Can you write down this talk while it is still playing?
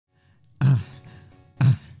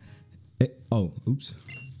Oh, oops.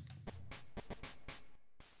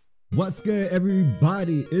 What's good,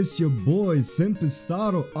 everybody? It's your boy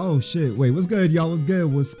Simpistotle. Oh shit, wait, what's good, y'all? What's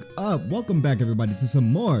good? What's up? Welcome back, everybody, to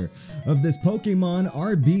some more of this Pokemon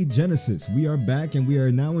RBGenesis. We are back and we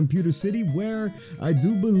are now in Pewter City, where I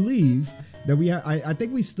do believe that we have, I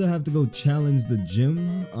think we still have to go challenge the gym,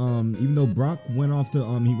 even though Brock went off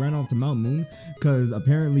to, he ran off to Mount Moon, because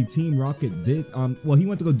apparently Team Rocket did, well, he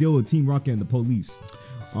went to go deal with Team Rocket and the police.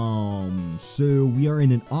 So we are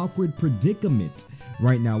in an awkward predicament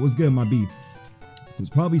right now. What's good, my B? It was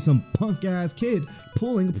probably some punk ass kid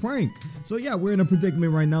pulling a prank. So yeah, we're in a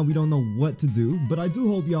predicament right now. We don't know what to do, but I do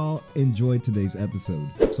hope y'all enjoyed today's episode.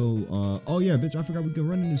 So oh yeah, bitch, I forgot we could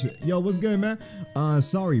run in this shit. Yo, what's good, man?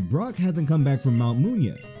 Sorry, Brock hasn't come back from Mount Moon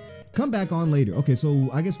yet. Come back on later. Okay, so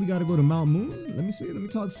I guess we gotta go to Mount Moon. Let me see. Let me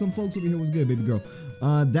talk to some folks over here. What's good, baby girl?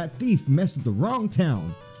 That thief messed with the wrong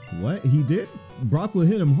town. What? He did? Brock will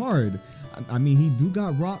hit him hard. I mean, he do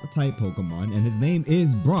got rock type Pokemon, and his name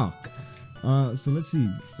is Brock. So let's see.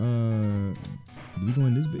 Do we go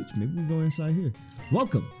in this bitch? Maybe we go inside here.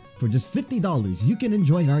 Welcome. For just $50, you can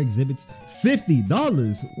enjoy our exhibits.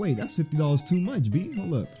 $50? Wait, that's $50 too much, B.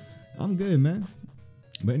 Hold up. I'm good, man.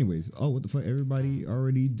 But anyways, oh, what the fuck? Everybody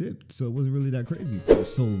already dipped, so it wasn't really that crazy.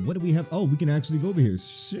 So what do we have? Oh, we can actually go over here.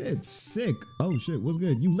 Shit, sick. Oh shit, what's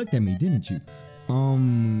good? You looked at me, didn't you?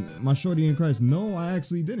 My shorty in Christ. No, I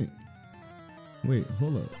actually didn't. Wait,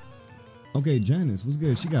 hold up. Okay, Janice, what's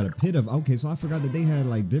good? She got a pit of, okay, so I forgot that they had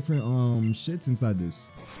like different shits inside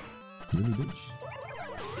this. Really, bitch?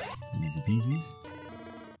 Easy peasies.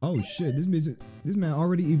 Oh shit, this man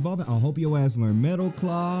already evolving. I hope your ass learn Metal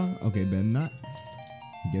Claw. Okay, better not.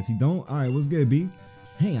 Guess he don't. Alright, what's good, B?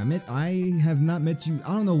 Hey, I have not met you.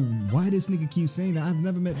 I don't know why this nigga keeps saying that. I've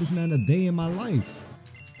never met this man a day in my life.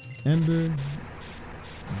 Ember.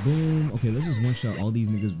 Boom. Okay, let's just one-shot all these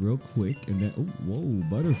niggas real quick. And then, oh, whoa,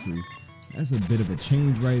 Butterfree. That's a bit of a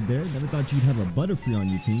change right there. Never thought you'd have a Butterfree on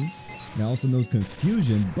your team. Now also knows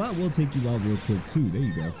Confusion, but we'll take you out real quick too. There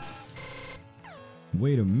you go.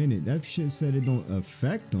 Wait a minute. That shit said it don't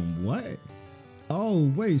affect them. What? Oh,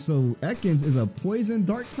 wait. So Ekans is a poison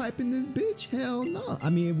dark type in this bitch? Hell no. I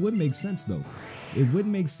mean, it would make sense though. It would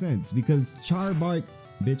make sense because Charbark,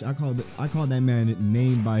 bitch, I called that man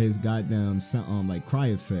name by his goddamn sound, like cry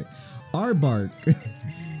effect. Arbark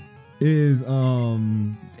is I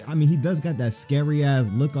mean, he does got that scary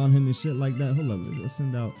ass look on him and shit like that. Hold up, let's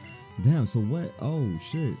send out. Damn, so what? Oh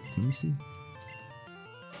shit, let me see.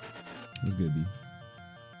 What's good, B?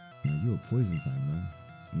 No, you a poison type, man.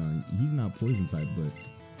 No, he's not poison type, but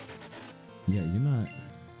yeah, you're not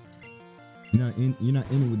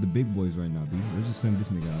in it with the big boys right now, B. Let's just send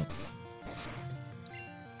this nigga out.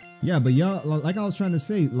 Yeah, but y'all, like I was trying to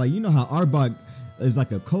say, like, you know how Arbok is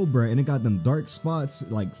like a cobra and it got them dark spots,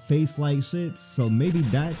 like face-like shit. So maybe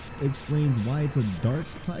that explains why it's a dark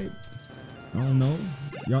type. I don't know.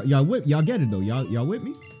 Y'all get it though. Y'all with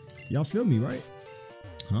me? Y'all feel me, right?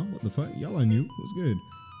 Huh? What the fuck? Y'all on you? What's good?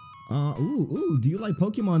 Ooh, do you like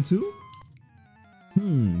Pokemon too?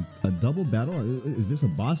 A double battle? Is this a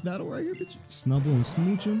boss battle right here, bitch? Snubble and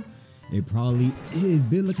Smoochum? It probably is,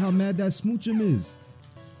 bitch. Look how mad that Smoochum is.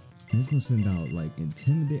 He's gonna send out like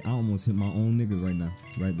Intimidate. I almost hit my own nigga right now,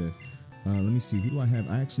 right there. Let me see. Who do I have?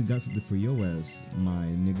 I actually got something for your ass, my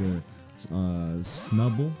nigga.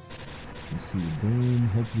 Snubble. Let's see. Boom.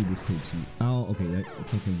 Hopefully this takes you out. Okay, that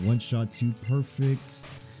taking one shot too. Perfect.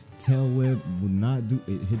 Tail Whip will not do.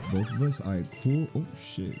 It hits both of us. All right, cool. Oh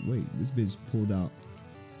shit. Wait, this bitch pulled out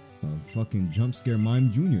a fucking Jump Scare Mime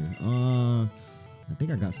Jr. I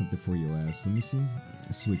think I got something for your ass. Let me see.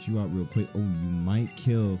 I'll switch you out real quick. Oh, you might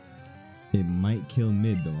kill. It might kill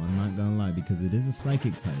mid though, I'm not gonna lie, because it is a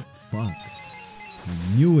psychic type. Fuck.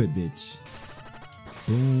 I knew it, bitch.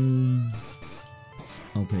 Boom.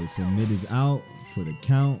 Okay, so mid is out for the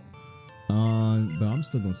count. But I'm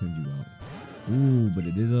still gonna send you out. Ooh, but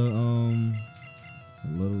it is a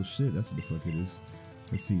little shit. That's what the fuck it is.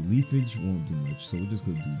 Let's see, Leafage won't do much. So we're just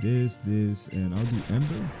gonna do this, and I'll do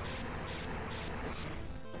Ember.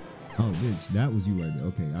 Oh, bitch, that was you right there.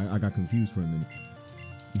 Okay, I got confused for a minute.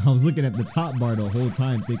 I was looking at the top bar the whole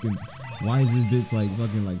time thinking, why is this bitch like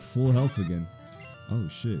fucking like full health again? Oh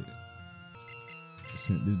shit.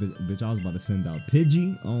 Sent this bitch, I was about to send out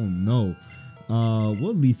Pidgey. Oh no.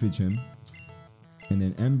 We'll Leafage him. And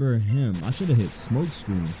then Ember him. I should have hit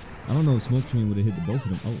Smokescreen. I don't know if Smokescreen would have hit the both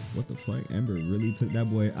of them. Oh, what the fuck? Ember really took that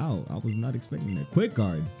boy out. I was not expecting that. Quick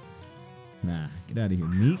Guard. Nah, get out of here.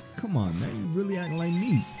 Meek? Come on, man. You really acting like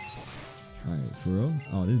Meek. Alright, for real?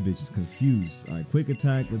 Oh, this bitch is confused. Alright, quick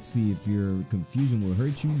attack. Let's see if your confusion will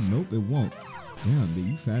hurt you. Nope, it won't. Damn, bitch,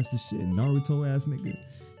 you fast as shit. Naruto ass nigga.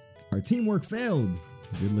 Our teamwork failed.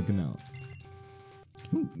 Good looking out.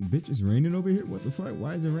 Ooh, bitch, it's raining over here? What the fuck?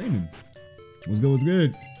 Why is it raining? What's good, what's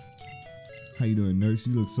good? How you doing, nurse?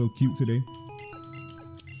 You look so cute today.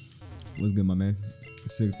 What's good, my man?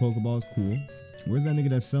 6 Pokeballs, cool. Where's that nigga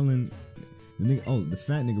that's selling? The nigga, oh, the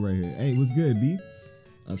fat nigga right here. Hey, what's good, B?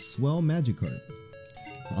 A swell magic card.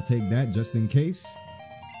 I'll take that just in case.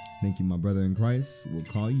 Thank you, my brother in Christ. We'll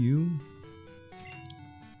call you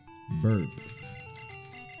Burp.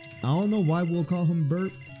 I don't know why we'll call him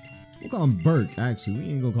Burp. We'll call him Burp, actually. We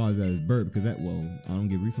ain't gonna call his ass Burp because that, well, I don't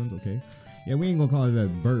get refunds, okay. Yeah, we ain't gonna call his ass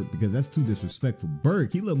Burp because that's too disrespectful.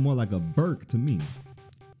 Burk, he look more like a Burk to me.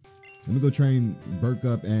 Let me go train Burk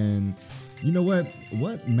up, and you know what?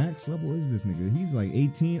 What max level is this nigga? He's like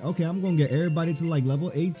 18. Okay, I'm gonna get everybody to like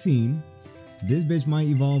level 18. This bitch might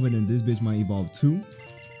evolve, and then this bitch might evolve too.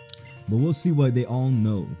 But we'll see what they all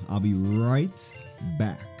know. I'll be right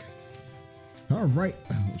back. All right.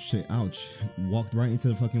 Oh shit, ouch. Walked right into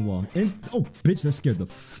the fucking wall. And oh bitch, that scared the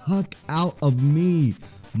fuck out of me.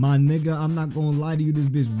 My nigga, I'm not gonna lie to you, this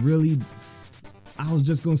bitch really, I was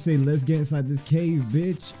just gonna say, let's get inside this cave,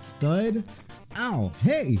 bitch. Thud. Ow,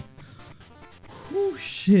 hey. Oh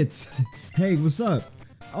shit. Hey, what's up?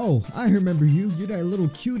 Oh, I remember you. You're that little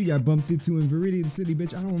cutie I bumped into in Viridian City,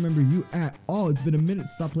 bitch. I don't remember you at all. It's been a minute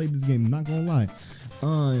since I played this game, not gonna lie.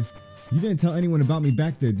 You didn't tell anyone about me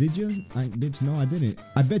back there, did you? Bitch, no, I didn't.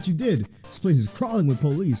 I bet you did. This place is crawling with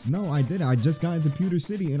police. No, I didn't. I just got into Pewter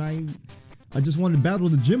City and I just wanted to battle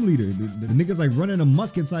the gym leader. The nigga's like running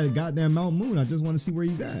amok inside the goddamn Mount Moon. I just want to see where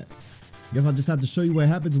he's at. Guess I'll just have to show you what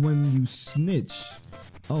happens when you snitch.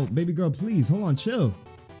 Oh, baby girl, please, hold on, chill.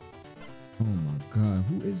 Oh my god,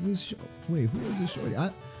 who is this? Wait, who is this shorty?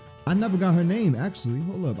 I never got her name, actually.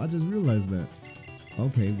 Hold up, I just realized that.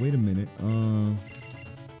 Okay, wait a minute.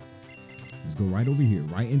 Let's go right over here,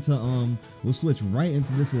 right into we'll switch right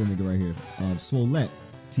into this little nigga right here. Swolette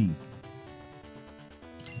T.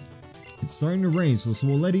 It's starting to rain, so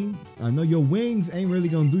Swolette, I know your wings ain't really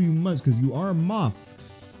gonna do you much because you are a moth.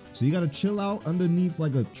 So you gotta chill out underneath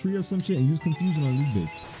like a tree or some shit and use confusion on this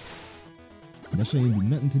bitch. That shit ain't do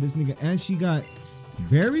nothing to this nigga. And she got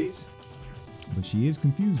berries, but she is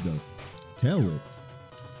confused though. Tail whip.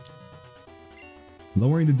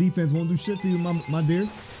 Lowering the defense won't do shit for you, my dear.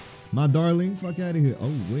 My darling, fuck out of here.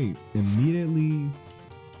 Oh wait, immediately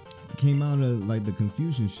came out of like the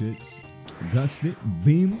confusion shits. Gust it,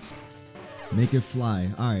 beam, make it fly.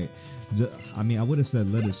 All right. I mean, I would have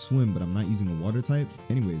said let it swim, but I'm not using a water type.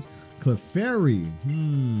 Anyways, Clefairy.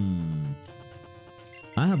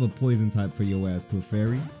 I have a poison type for your ass,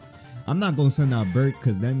 Clefairy. I'm not gonna send out Bert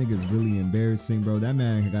because that nigga's really embarrassing, bro. That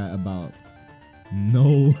man got about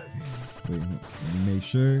no. Wait, let me make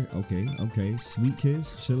sure. Okay. Sweet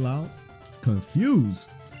kiss, chill out.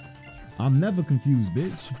 Confused. I'm never confused,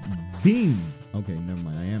 bitch. Beam. Okay, never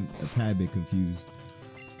mind. I am a tad bit confused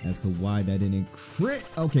as to why that didn't crit.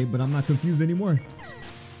 Okay, but I'm not confused anymore.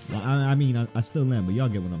 Well, I mean, I still am, but y'all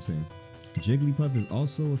get what I'm saying. Jigglypuff is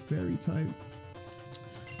also a fairy type.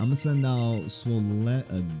 I'm gonna send out Swolette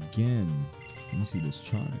again. Let me see this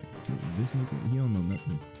chart. This nigga, he don't know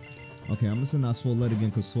nothing. Okay, I'm gonna send out Swolette again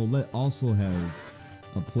because Swolette also has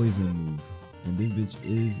a poison move. And this bitch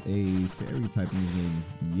is a fairy type in this game.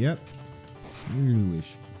 Yep. I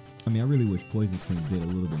really wish Poison Sting did a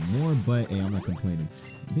little bit more, but hey, I'm not complaining.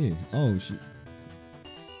 Big. Oh, shit.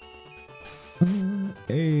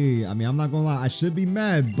 Hey, I mean, I'm not gonna lie. I should be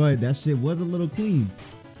mad, but that shit was a little clean.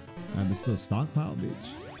 Alright, but still stockpile,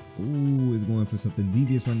 bitch. Ooh, it's going for something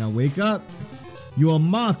devious right now. Wake up. You're a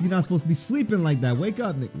moth. You're not supposed to be sleeping like that. Wake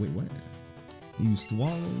up, Nick. Wait, what? You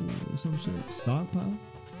swallow or some shit? Stockpile?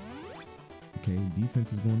 Okay,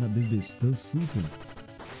 defense is going up. This bitch still sleeping.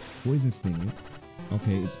 Poison Sting.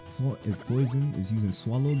 Okay, it's poison. It's using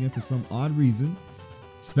swallow again for some odd reason.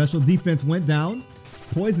 Special defense went down.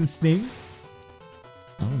 Poison Sting.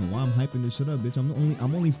 I don't know why I'm hyping this shit up, bitch.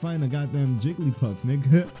 I'm only fighting a goddamn Jigglypuff,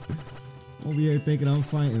 nigga. Over here thinking I'm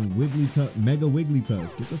fighting Wigglytuff, Mega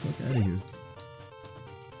Wigglytuff. Get the fuck out of here.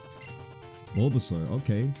 Bulbasaur,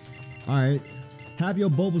 okay. Alright. Have your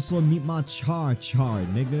Bulbasaur meet my Char,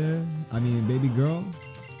 nigga. I mean, baby girl.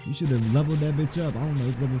 You should have leveled that bitch up. I don't know,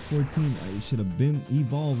 it's level 14. It should have been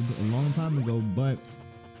evolved a long time ago, but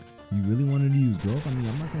you really wanted to use growth? I mean,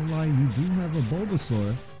 I'm not gonna lie, you do have a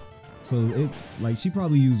Bulbasaur. So it, like, she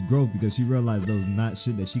probably used growth because she realized there was not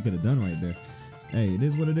shit that she could have done right there. Hey, it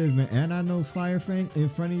is what it is, man. And I know Fire Fang in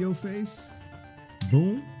front of your face.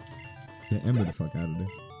 Boom. Get Ember the fuck out of there.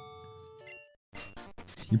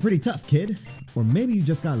 You're pretty tough, kid. Or maybe you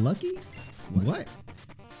just got lucky? What?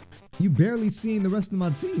 You barely seen the rest of my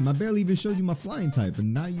team. I barely even showed you my flying type,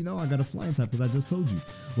 and now you know I got a flying type because I just told you.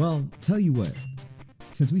 Well, tell you what.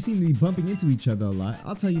 Since we seem to be bumping into each other a lot,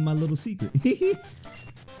 I'll tell you my little secret.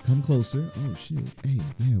 Come closer. Oh shit. Hey,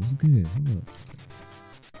 yeah, what's good? Hold up.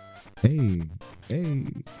 Hey.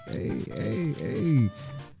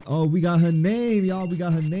 Oh, we got her name, y'all. We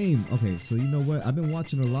got her name. Okay, so you know what? I've been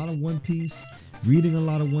watching a lot of One Piece, reading a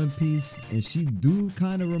lot of One Piece, and she do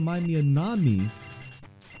kind of remind me of Nami.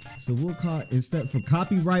 So we'll call, instead, for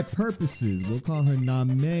copyright purposes, we'll call her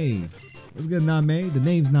Name. What's good, Name? The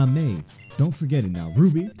name's Name. Don't forget it now.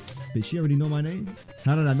 Ruby. Did she already know my name?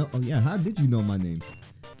 How did I know? Oh yeah, how did you know my name?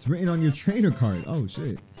 It's written on your trainer card. Oh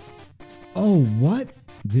shit. Oh, what?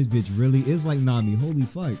 This bitch really is like Nami. Holy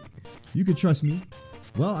fuck. You can trust me.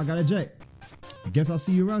 Well, I got a jet. Guess I'll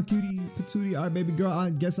see you around, cutie patootie. All right, baby girl,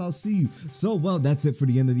 I guess I'll see you. So, well, that's it for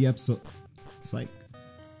the end of the episode. Psych.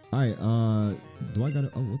 All right, do I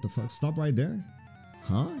gotta, oh, what the fuck? Stop right there?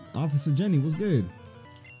 Huh? Officer Jenny, what's good?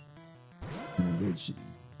 Man, bitch,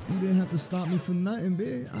 you didn't have to stop me for nothing,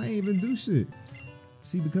 bitch. I ain't even do shit.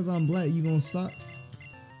 See, because I'm black, you gonna stop?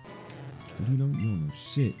 What do you know? You don't know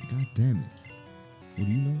shit. God damn it. What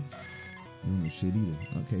do you know? You don't know shit either.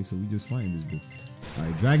 Okay, so we just fighting this bitch.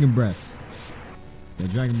 Alright, Dragon Breath. That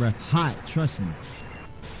Dragon Breath hot, trust me.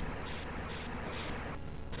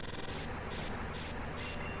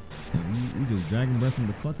 Yeah, we just Dragon Breathing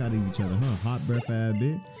the fuck out of each other, huh? Hot breath ass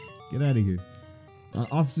bitch. Get out of here.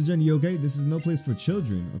 Officer Jenny, you okay? This is no place for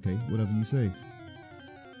children. Okay, whatever you say.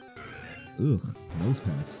 Ugh, nose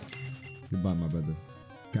pass. Goodbye, my brother.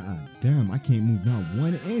 God damn, I can't move not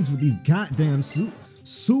 1 inch with these goddamn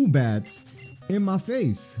Subats in my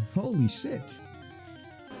face. Holy shit.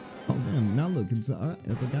 Oh damn, now look, it's a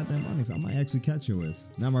goddamn Onyx. I might actually catch your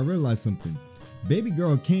ass. Now I realized something. Baby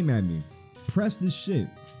girl came at me, pressed this shit,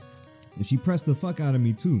 and she pressed the fuck out of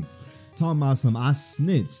me too. Talking about some, I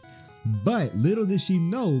snitched. But little did she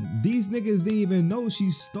know, these niggas didn't even know she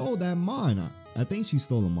stole that mon. I think she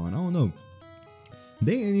stole a mon, I don't know.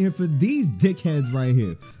 They ain't here for these dickheads right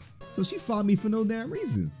here. So she fought me for no damn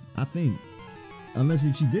reason, I think. Unless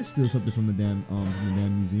if she did steal something from the damn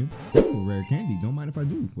museum. Ooh, rare candy. Don't mind if I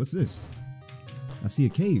do. What's this? I see a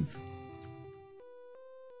cave.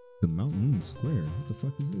 The Mount Moon Square. What the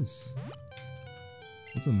fuck is this?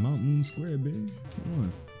 What's a Mount Moon Square, babe? Come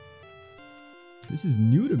on. This is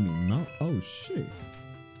new to me. Oh shit.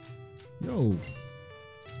 Yo.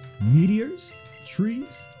 Meteors?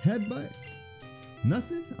 Trees? Headbutt?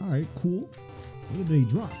 Nothing? Alright, cool. What did they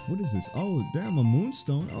drop? What is this? Oh, damn, a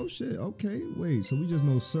moonstone. Oh, shit. Okay, wait. So we just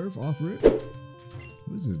know surf off rip?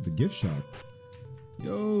 What is this? The gift shop.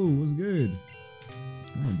 Yo, what's good?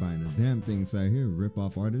 I ain't buying a damn thing inside here. Rip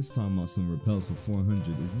off artist talking about some repels for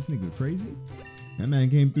 400. Is this nigga crazy? That man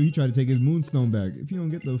came through. He tried to take his moonstone back. If you don't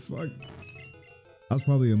get the fuck. That was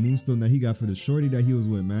probably a moonstone that he got for the shorty that he was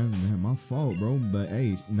with, man. Man, my fault, bro. But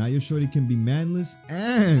hey, now your shorty can be manless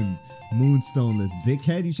and moonstoneless.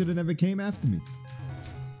 Dickhead, you should have never came after me.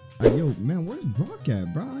 Alright, yo, man, where's Brock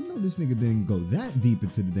at, bro? I know this nigga didn't go that deep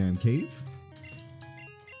into the damn cave.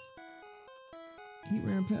 He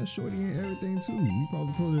ran past shorty and everything too. We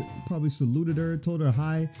probably told her, probably saluted her, told her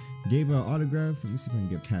hi, gave her an autograph. Let me see if I can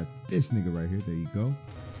get past this nigga right here. There you go.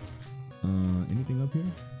 Anything up here?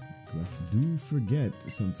 I do forget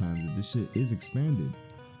sometimes that this shit is expanded.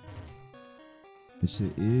 This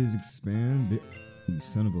shit is expanded. You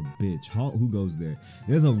son of a bitch. Who goes there?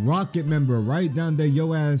 There's a rocket member right down there.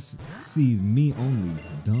 Yo ass sees me only.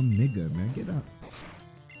 Dumb nigga, man. Get up.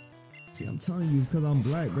 See, I'm telling you, it's because I'm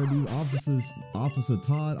black, bro. These officers, Officer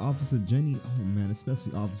Todd, Officer Jenny. Oh, man,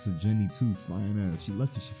 especially Officer Jenny, too. Fine ass. She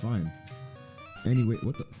lucky she fine. Anyway,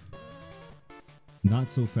 what the... Not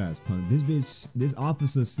so fast, pun. This bitch, this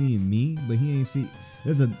officer seeing me, but he ain't see.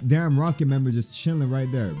 There's a damn rocket member just chilling right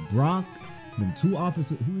there. Brock, them two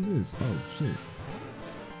officers. Who is this? Oh shit.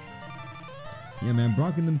 Yeah, man.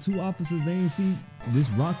 Brock and them two officers, they ain't see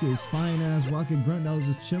this rocket, this fine ass rocket grunt that was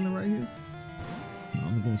just chilling right here. No,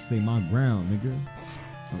 I'm gonna stay my ground, nigga.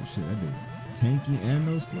 Oh shit, that dude tanky and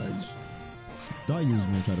no sledge. Thought you was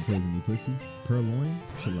gonna try to poison me, pussy. Purloin,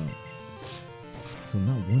 chill out. So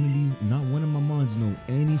not one of my mons know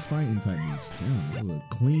any fighting type moves. Damn, that was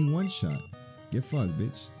a clean one shot. Get fucked,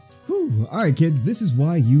 bitch. Whew. Alright kids, this is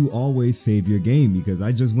why you always save your game, because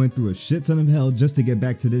I just went through a shit ton of hell just to get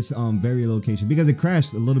back to this very location, because it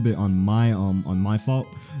crashed a little bit on my fault.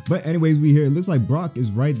 But anyways, we here. It looks like Brock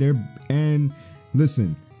is right there, and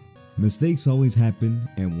listen, mistakes always happen,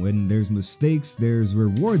 and when there's mistakes, there's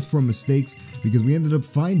rewards for mistakes, because we ended up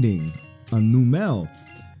finding a new Mel.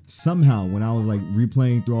 somehow when I was like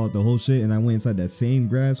replaying throughout the whole shit and I went inside that same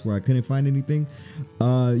grass where I couldn't find anything,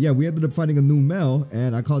 yeah, we ended up finding a new male,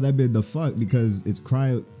 and I called that bit the fuck because its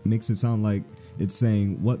cry makes it sound like it's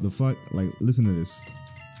saying what the fuck. Like, listen to this.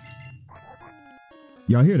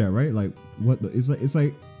 Y'all hear that, right? Like, what the, it's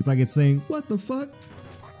like it's saying what the fuck,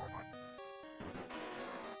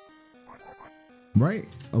 right?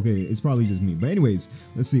 Okay, it's probably just me, but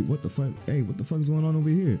anyways, let's see what the fuck. Hey, what the fuck is going on over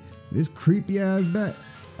here? This creepy ass bat.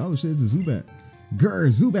 Oh shit, it's a Zubat. Grr,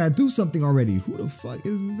 Zubat, do something already. Who the fuck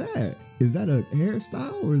is that? Is that a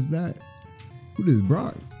hairstyle or is that, who is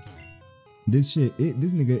Brock? This shit,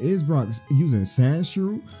 this nigga is Brock using sand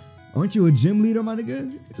shrew. Aren't you a gym leader, my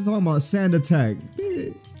nigga? It's talking about sand attack.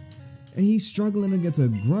 And he's struggling against a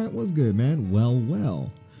grunt. What's good, man? Well,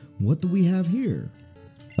 what do we have here?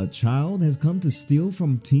 A child has come to steal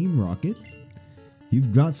from Team Rocket?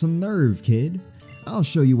 You've got some nerve, kid. I'll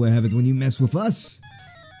show you what happens when you mess with us.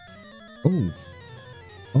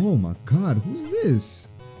 Oh my god, who's this?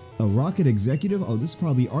 A Rocket executive? Oh, this is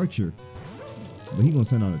probably Archer. But he gonna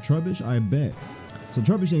send out a Trubbish, I bet. So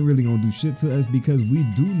Trubbish ain't really gonna do shit to us because we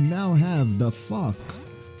do now have the fuck.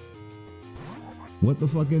 What the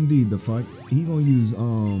fuck indeed, the fuck. He gonna use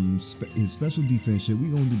his special defense shit. We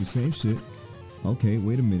gonna do the same shit. Okay,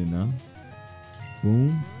 wait a minute now.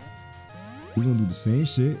 Boom. We gonna do the same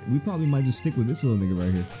shit. We probably might just stick with this little nigga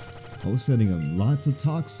right here. I was setting up lots of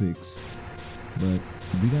toxics, but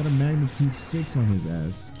we got a magnitude 6 on his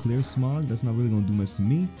ass. Clear smog, that's not really gonna do much to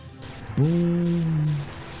me. Boom.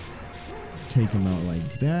 Take him out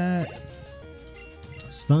like that.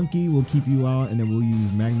 Stunky will keep you out, and then we'll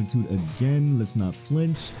use magnitude again. Let's not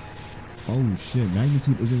flinch. Oh shit,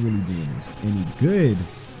 magnitude isn't really doing this any good.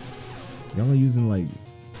 Y'all are using like,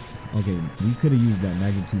 okay, we could have used that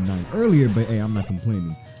magnitude 9 earlier, but hey, I'm not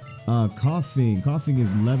complaining. Coughing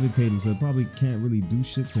is levitating, so it probably can't really do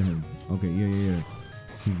shit to him. Okay, yeah.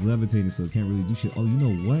 He's levitating, so it can't really do shit. Oh, you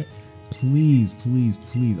know what? Please,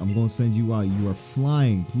 I'm gonna send you out. You are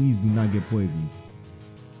flying. Please do not get poisoned.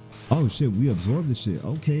 Oh shit, we absorbed the shit.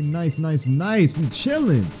 Okay, nice. We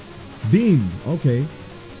chilling. Beam. Okay.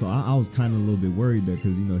 So I was kind of a little bit worried there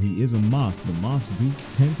because, you know, he is a moth, but moths do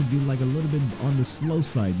tend to be like a little bit on the slow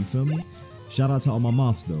side. You feel me? Shout out to all my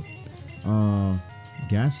moths though.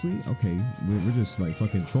 Ghastly. Okay, we're just like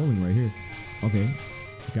fucking trolling right here. Okay.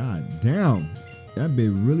 God damn. That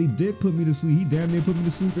bit really did put me to sleep. He damn near put me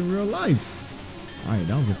to sleep in real life. Alright,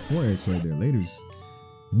 that was a 4X right there. Laters.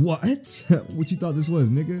 What? What you thought this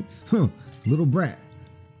was, nigga? Huh. Little brat.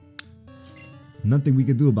 Nothing we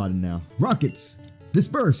could do about it now. Rockets!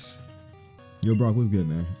 Disperse! Yo, Brock, what's good,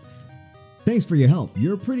 man? Thanks for your help.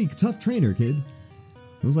 You're a pretty tough trainer, kid.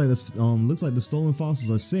 Looks like the stolen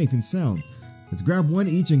fossils are safe and sound. Let's grab one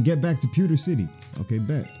each and get back to Pewter City. Okay,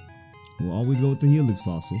 bet. We'll always go with the Helix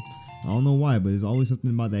fossil. I don't know why, but there's always something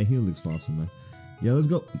about that Helix fossil, man. Yeah, let's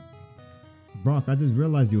go. Brock, I just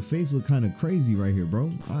realized your face look kind of crazy right here, bro.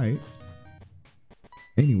 Alright.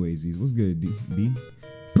 Anyways, what's good, B?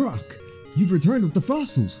 Brock, you've returned with the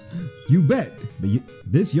fossils. You bet.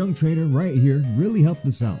 This young trainer right here really helped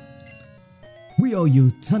us out. We owe you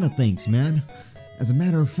a ton of thanks, man. As a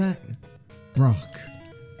matter of fact, Brock,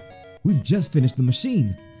 we've just finished the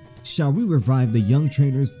machine. Shall we revive the young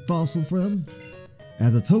trainer's fossil for them?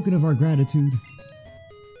 As a token of our gratitude?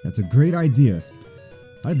 That's a great idea.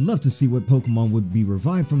 I'd love to see what Pokemon would be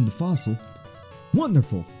revived from the fossil.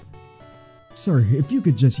 Wonderful. Sir, if you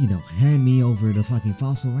could just, you know, hand me over the fucking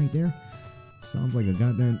fossil right there. Sounds like a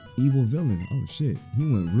goddamn evil villain. Oh shit, he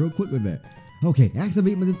went real quick with that. Okay,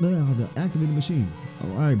 activate the machine.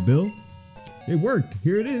 Alright, Bill. It worked.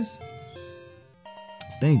 Here it is.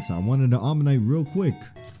 Thanks, I wanted to Omanyte real quick.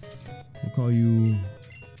 We'll call you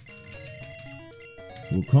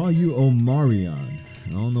Omarion.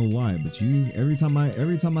 I don't know why, but you every time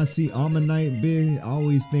I see Omanyte big, I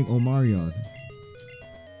always think Omarion.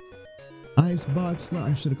 Icebox.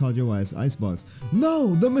 I should have called your ass Icebox.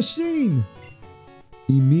 No, the machine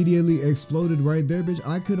immediately exploded right there, bitch.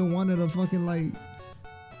 I could have wanted a fucking like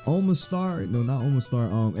Omastar. No, not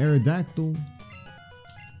Omastar. Aerodactyl.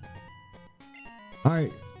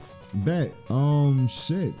 Alright. Bet.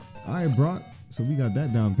 Shit. Alright, Brock. So we got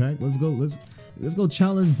that down packed. Let's go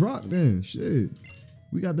challenge Brock then. Shit.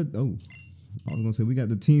 We got the I was gonna say we got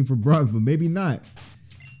the team for Brock, but maybe not.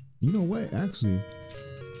 You know what? Actually,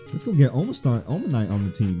 let's go get Omastar Omanyte on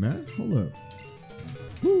the team, man. Hold up.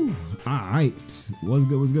 Woo. Alright. What's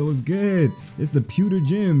good? It's the Pewter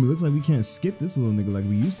Gym. It looks like we can't skip this little nigga like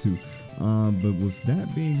we used to. But with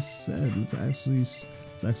that being said, let's actually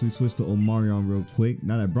switch to Omarion real quick.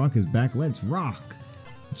 Now that Brock is back, let's rock.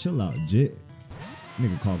 Chill out, Jit.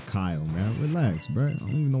 Nigga called Kyle, man. Relax, bro. I don't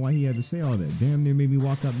even know why he had to say all that. Damn near made me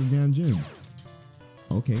walk out the damn gym.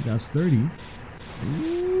 Okay, got sturdy.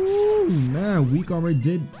 Ooh, man. Weak armor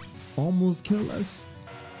did almost kill us.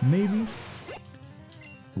 Maybe.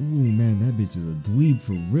 Ooh, man. That bitch is a dweeb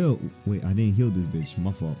for real. Wait, I didn't heal this bitch.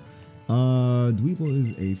 My fault. Dweeble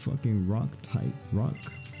is a fucking rock type. Rock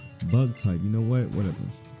bug type. You know what? Whatever.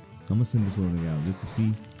 I'm gonna send this little nigga out just to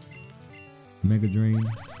see. Mega Drain.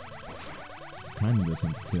 Kinda does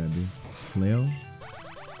something to that dude. Flail.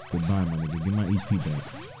 Goodbye, my nigga. Get my HP back.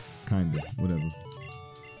 Kinda. Whatever.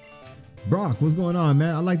 Brock, what's going on,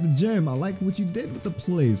 man? I like the gym. I like what you did with the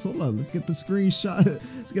plays. Hold up. Let's get the screenshot.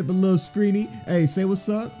 Let's get the little screeny. Hey, say what's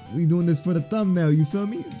up. We doing this for the thumbnail. You feel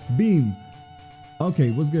me? Beam.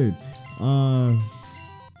 Okay, what's good?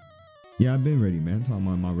 Yeah, I've been ready, man. Talking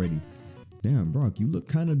about my ready. Damn, Brock, you look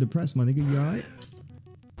kind of depressed, my nigga. You alright?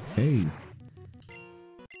 Hey.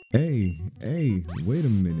 Hey, wait a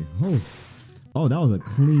minute. Oh, that was a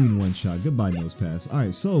clean one shot. Goodbye, nose pass.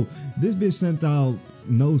 Alright, so this bitch sent out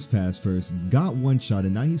nose pass first, got one shot,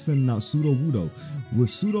 and now he's sending out pseudo wudo. With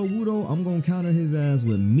pseudo wudo, I'm gonna counter his ass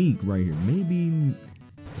with Meek right here. Maybe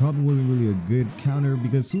probably wasn't really a good counter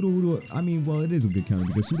because pseudo wudo, I mean, well, it is a good counter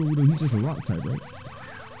because pseudo wudo, he's just a rock type, right?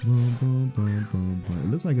 Boom, boom, boom, boom, boom. It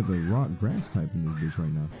looks like it's a rock grass type in this bitch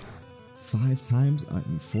right now. 5 times? I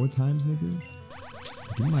mean, 4 times, nigga?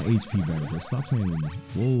 Give me my HP back, bro. Stop playing with me.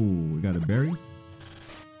 Whoa, we got a berry?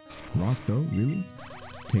 Rock, though? Really?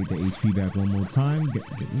 Take the HP back one more time.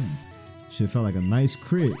 Shit felt like a nice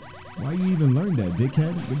crit. Why you even learn that,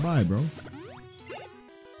 dickhead? Goodbye, bro.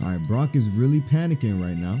 Alright, Brock is really panicking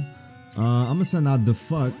right now. I'm gonna send out the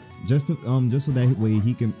fuck just so that way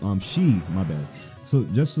he can my bad. So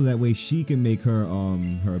just so that way she can make her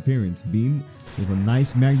her appearance. Beam with a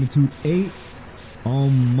nice magnitude 8.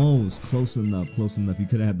 Almost close enough. You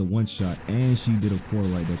could have had the one shot, and she did a 4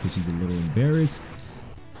 right there because she's a little embarrassed,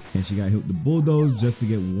 and she got hit with the bulldoze just to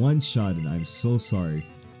get one shot. And I'm so sorry.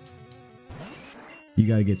 You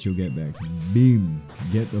gotta get your get back. Beam,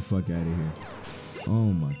 get the fuck out of here.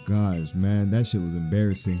 Oh my gosh, man, that shit was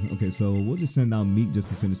embarrassing. Okay, so we'll just send out Meek just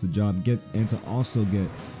to finish the job, and to also get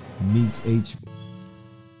Meek's H.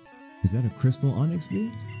 Is that a crystal Onyx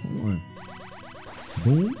beam? Hold on.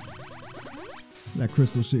 Boom. That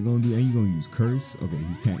crystal shit gonna do, and you gonna use curse. Okay,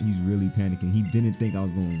 he's really panicking. He didn't think I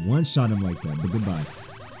was gonna one shot him like that, but goodbye.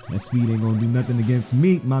 That speed ain't gonna do nothing against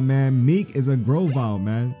Meek, my man. Meek is a Grovile,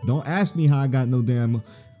 man. Don't ask me how I got no damn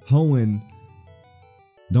Hoenn.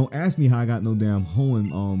 Don't ask me how I got no damn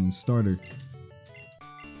Hoenn starter.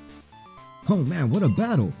 Oh man, what a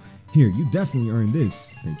battle. Here, you definitely earned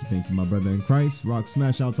this. Thank you, my brother in Christ. Rock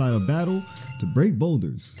smash outside of battle to break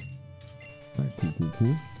boulders. Alright,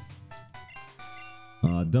 cool.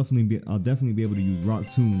 I'll definitely be able to use Rock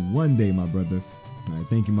Tomb one day, my brother. Alright,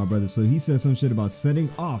 thank you, my brother. So he said some shit about setting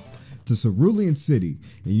off to Cerulean City.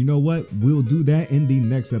 And you know what? We'll do that in the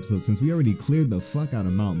next episode since we already cleared the fuck out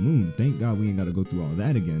of Mount Moon. Thank God we ain't got to go through all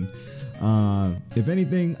that again. If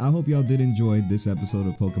anything, I hope y'all did enjoy this episode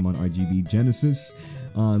of Pokemon RBGenesis.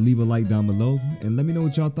 Leave a like down below and let me know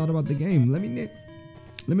what y'all thought about the game. Let me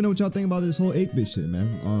know what y'all think about this whole 8-bit shit,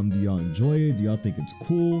 man. Do y'all enjoy it? Do y'all think it's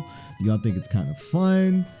cool? Do y'all think it's kind of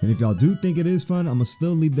fun? And if y'all do think it is fun, I'm gonna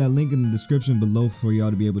still leave that link in the description below for y'all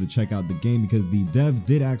to be able to check out the game because the dev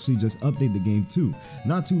did actually just update the game too,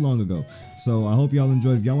 not too long ago. So I hope y'all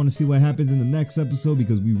enjoyed. If y'all want to see what happens in the next episode,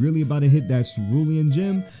 because we really about to hit that Cerulean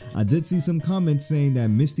gym, I did see some comments saying that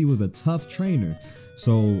Misty was a tough trainer.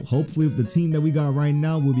 So hopefully with the team that we got right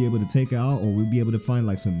now, we'll be able to take her out, or we'll be able to find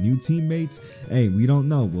like some new teammates. Hey, we don't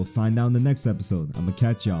know. We'll find out in the next episode. I'm gonna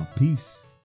catch y'all. Peace.